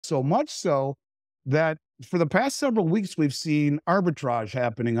so much so that for the past several weeks, we've seen arbitrage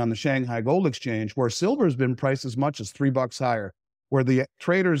happening on the Shanghai Gold Exchange, where silver has been priced as much as $3 higher, where the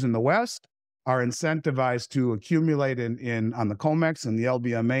traders in the West are incentivized to accumulate on the Comex and the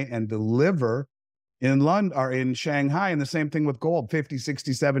LBMA and deliver in London or in Shanghai. And the same thing with gold, 50,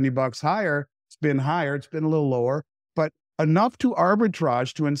 60, $70 higher. It's been higher. It's been a little lower, but enough to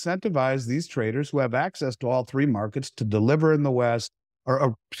arbitrage to incentivize these traders who have access to all three markets to deliver in the West,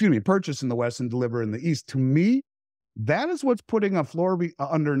 or excuse me, purchase in the West and deliver in the East. To me, that is what's putting a floor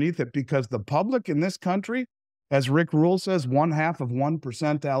underneath it, because the public in this country, as Rick Rule says,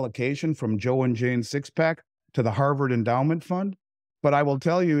 0.5% allocation from Joe and Jane six-pack to the Harvard Endowment Fund. But I will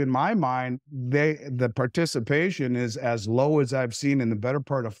tell you, in my mind, the participation is as low as I've seen in the better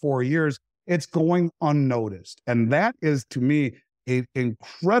part of 4 years. It's going unnoticed. And that is, to me, an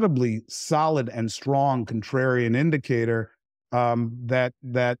incredibly solid and strong contrarian indicator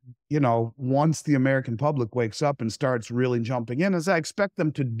that once the American public wakes up and starts really jumping in, as I expect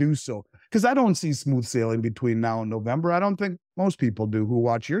them to do so, because I don't see smooth sailing between now and November. I don't think most people do who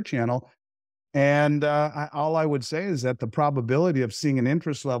watch your channel. And all I would say is that the probability of seeing an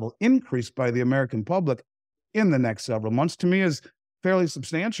interest level increase by the American public in the next several months, to me, is fairly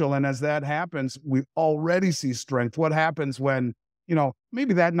substantial. And as that happens, we already see strength. What happens when,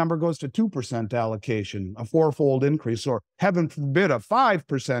 maybe that number goes to 2% allocation, a fourfold increase, or heaven forbid, a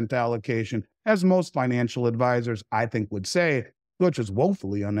 5% allocation, as most financial advisors, I think, would say, which is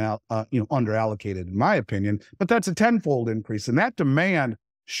woefully underallocated, in my opinion. But that's a tenfold increase. And that demand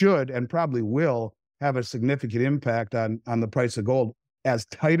should and probably will have a significant impact on the price of gold, as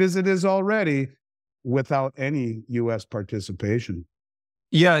tight as it is already, without any U.S. participation.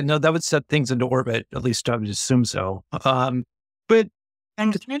 Yeah, no, that would set things into orbit. At least I would assume so. But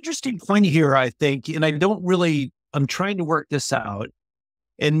and it's an interesting point here, I think, and I'm trying to work this out.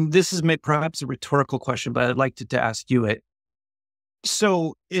 And this is perhaps a rhetorical question, but I'd like to ask you it.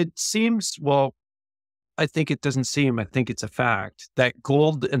 So it seems, I think it doesn't seem, I think it's a fact that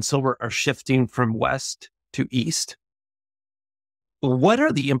gold and silver are shifting from west to east. What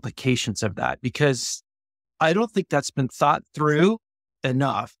are the implications of that? Because I don't think that's been thought through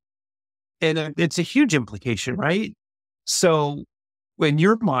enough. And it's a huge implication, right? So in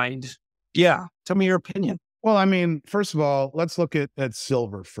your mind, tell me your opinion. Well, I mean, first of all, let's look at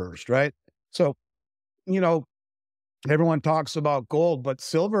silver first, right? So, everyone talks about gold, but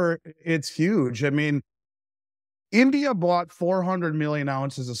silver, it's huge. I mean, India bought 400 million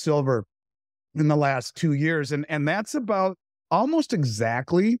ounces of silver in the last 2 years. And that's about almost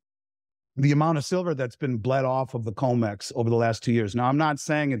exactly the amount of silver that's been bled off of the Comex over the last 2 years. Now, I'm not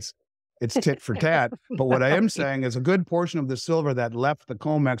saying it's tit for tat, but what I am saying is a good portion of the silver that left the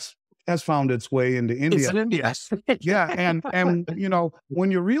Comex has found its way into India. It's in India. Yeah. And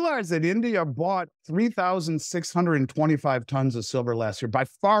when you realize that India bought 3,625 tons of silver last year, by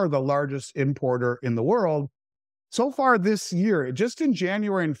far the largest importer in the world, so far this year, just in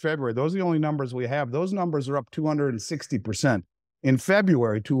January and February, those are the only numbers we have. Those numbers are up 260%. In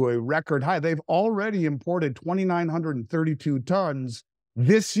February, to a record high. They've already imported 2,932 tons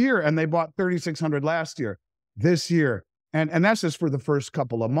this year, and they bought 3,600 last year, this year. And that's just for the first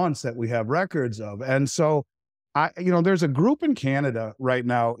couple of months that we have records of. And so, there's a group in Canada right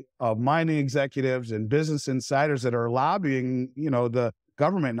now of mining executives and business insiders that are lobbying, the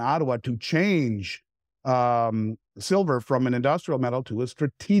government in Ottawa to change silver from an industrial metal to a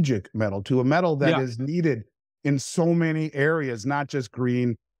strategic metal, to a metal that is needed in so many areas, not just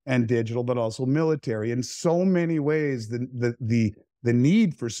green and digital, but also military. In so many ways, the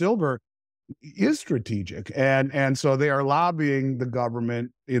need for silver is strategic. And so they are lobbying the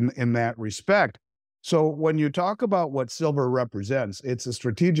government in that respect. So when you talk about what silver represents, it's a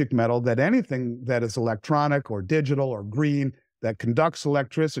strategic metal that anything that is electronic or digital or green that conducts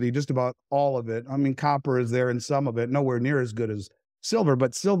electricity, just about all of it. I mean, copper is there in some of it, nowhere near as good as silver,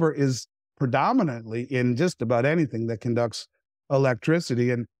 but silver is predominantly in just about anything that conducts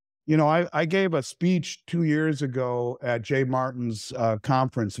electricity. And, I gave a speech 2 years ago at Jay Martin's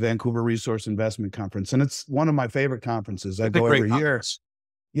conference, Vancouver Resource Investment Conference. And it's one of my favorite conferences. I go every year.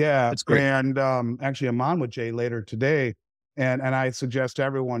 Yeah. It's great. And actually, I'm on with Jay later today. And I suggest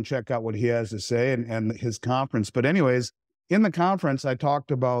everyone check out what he has to say and his conference. But anyways, in the conference, I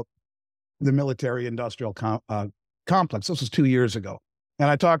talked about the military-industrial complex. This was 2 years ago. And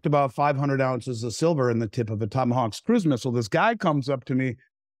I talked about 500 ounces of silver in the tip of a Tomahawk cruise missile. This guy comes up to me,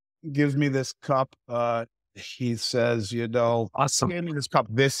 gives me this cup. He says, awesome. He gave me this cup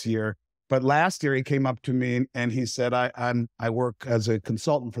this year. But last year he came up to me and he said, I work as a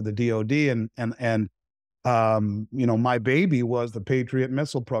consultant for the DOD and My baby was the Patriot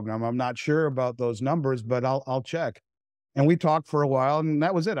missile program. I'm not sure about those numbers, but I'll check. And we talked for a while, and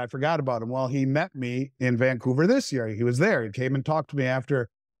that was it. I forgot about him. Well, he met me in Vancouver this year. He was there. He came and talked to me after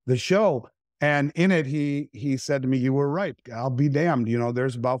the show. And in it, he said to me, "You were right. I'll be damned.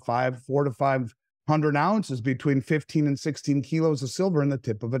 There's about 400 to 500 ounces between 15 and 16 kilos of silver in the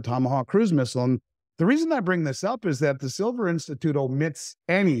tip of a Tomahawk cruise missile." And the reason I bring this up is that the Silver Institute omits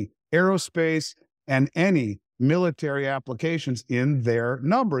any aerospace and any military applications in their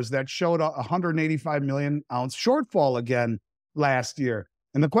numbers that showed a 185 million ounce shortfall again last year.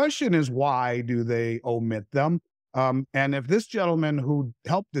 And the question is, why do they omit them? And if this gentleman who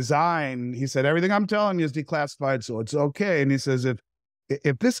helped design, he said, everything I'm telling you is declassified, so it's okay. And he says,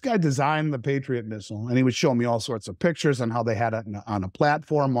 if this guy designed the Patriot missile, and he would show me all sorts of pictures on how they had it on a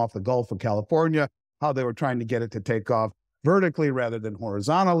platform off the Gulf of California, how they were trying to get it to take off vertically rather than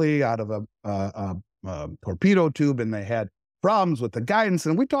horizontally out of a torpedo tube, and they had problems with the guidance.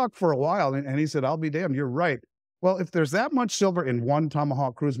 And we talked for a while, and he said, "I'll be damned, you're right." Well, if there's that much silver in one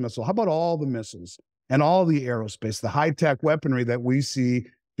Tomahawk cruise missile, how about all the missiles and all the aerospace, the high-tech weaponry that we see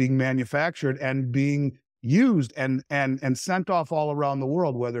being manufactured and being used and sent off all around the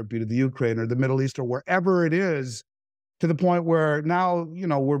world, whether it be to the Ukraine or the Middle East or wherever it is, to the point where now,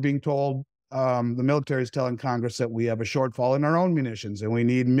 we're being told, the military is telling Congress that we have a shortfall in our own munitions and we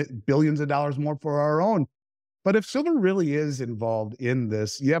need billions of dollars more for our own. But if silver really is involved in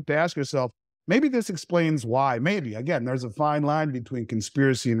this, you have to ask yourself, maybe this explains why. Maybe, again, there's a fine line between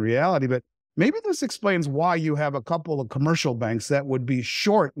conspiracy and reality, but maybe this explains why you have a couple of commercial banks that would be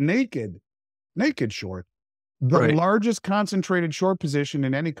short, naked short, the largest concentrated short position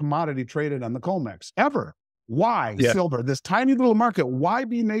in any commodity traded on the Comex ever. Why silver? This tiny little market. Why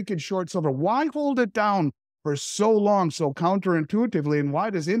be naked short silver? Why hold it down for so long, so counterintuitively? And why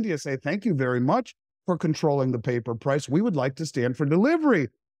does India say, "Thank you very much for controlling the paper price. We would like to stand for delivery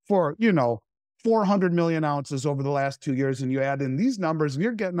for, 400 million ounces over the last 2 years." And you add in these numbers, and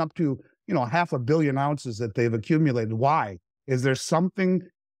you're getting up to, 500 million ounces that they've accumulated. Why? Is there something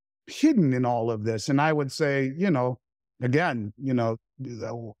hidden in all of this? And I would say, again,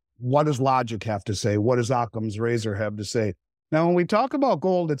 what does logic have to say? What does Occam's razor have to say? Now, when we talk about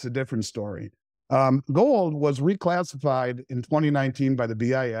gold, it's a different story. Gold was reclassified in 2019 by the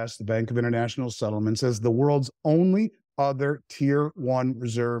BIS, the Bank of International Settlements, as the world's only other tier 1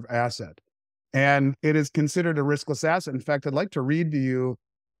 reserve asset. And it is considered a riskless asset. In fact, I'd like to read to you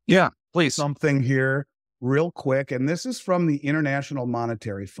please, something here real quick. And this is from the International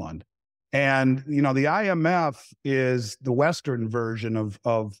Monetary Fund. And, the IMF is the Western version of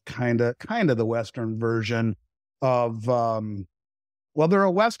kind of the Western version of, they're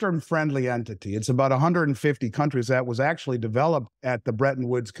a Western friendly entity. It's about 150 countries. That was actually developed at the Bretton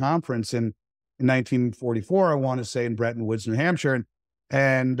Woods Conference in 1944, I want to say, in Bretton Woods, New Hampshire.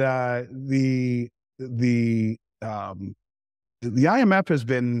 And the IMF has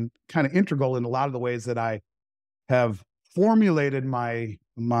been kind of integral in a lot of the ways that I have formulated my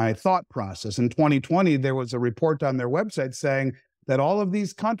thought process. In 2020, there was a report on their website saying that all of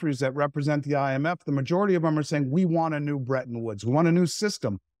these countries that represent the IMF, the majority of them are saying, we want a new Bretton Woods. We want a new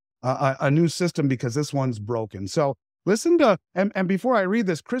system, because this one's broken. So listen to, and before I read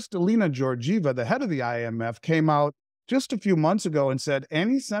this, Kristalina Georgieva, the head of the IMF, came out just a few months ago and said,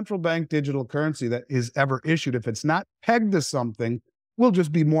 any central bank digital currency that is ever issued, if it's not pegged to something, will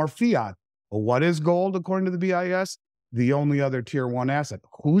just be more fiat. Well, what is gold, according to the BIS? The only other tier 1 asset.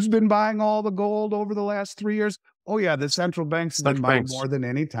 Who's been buying all the gold over the last 3 years? Oh yeah, the central banks have been buying more than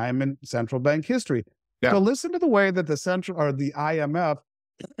any time in central bank history. So listen to the way that the IMF,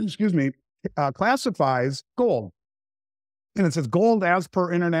 classifies gold. And it says gold, as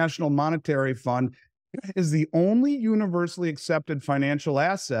per International Monetary Fund, is the only universally accepted financial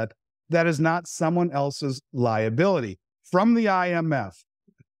asset that is not someone else's liability. From the IMF,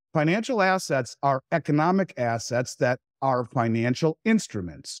 financial assets are economic assets that are financial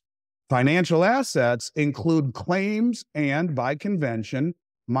instruments. Financial assets include claims and, by convention,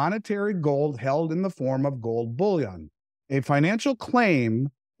 monetary gold held in the form of gold bullion. A financial claim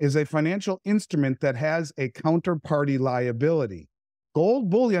is a financial instrument that has a counterparty liability. Gold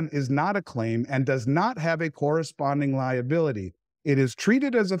bullion is not a claim and does not have a corresponding liability. It is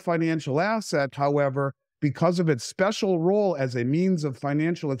treated as a financial asset, however, because of its special role as a means of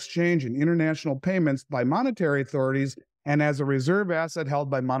financial exchange and international payments by monetary authorities and as a reserve asset held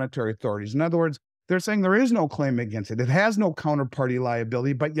by monetary authorities. In other words, they're saying there is no claim against it. It has no counterparty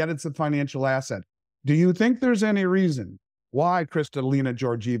liability, but yet it's a financial asset. Do you think there's any reason why Kristalina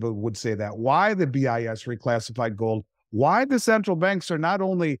Georgieva would say that? Why the BIS reclassified gold? Why the central banks are not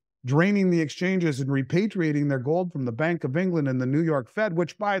only draining the exchanges and repatriating their gold from the Bank of England and the New York Fed,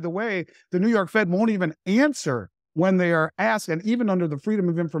 which, by the way, the New York Fed won't even answer when they are asked, and even under the Freedom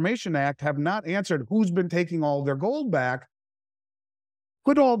of Information Act, have not answered who's been taking all their gold back.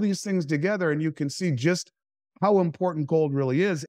 Put all these things together and you can see just how important gold really is.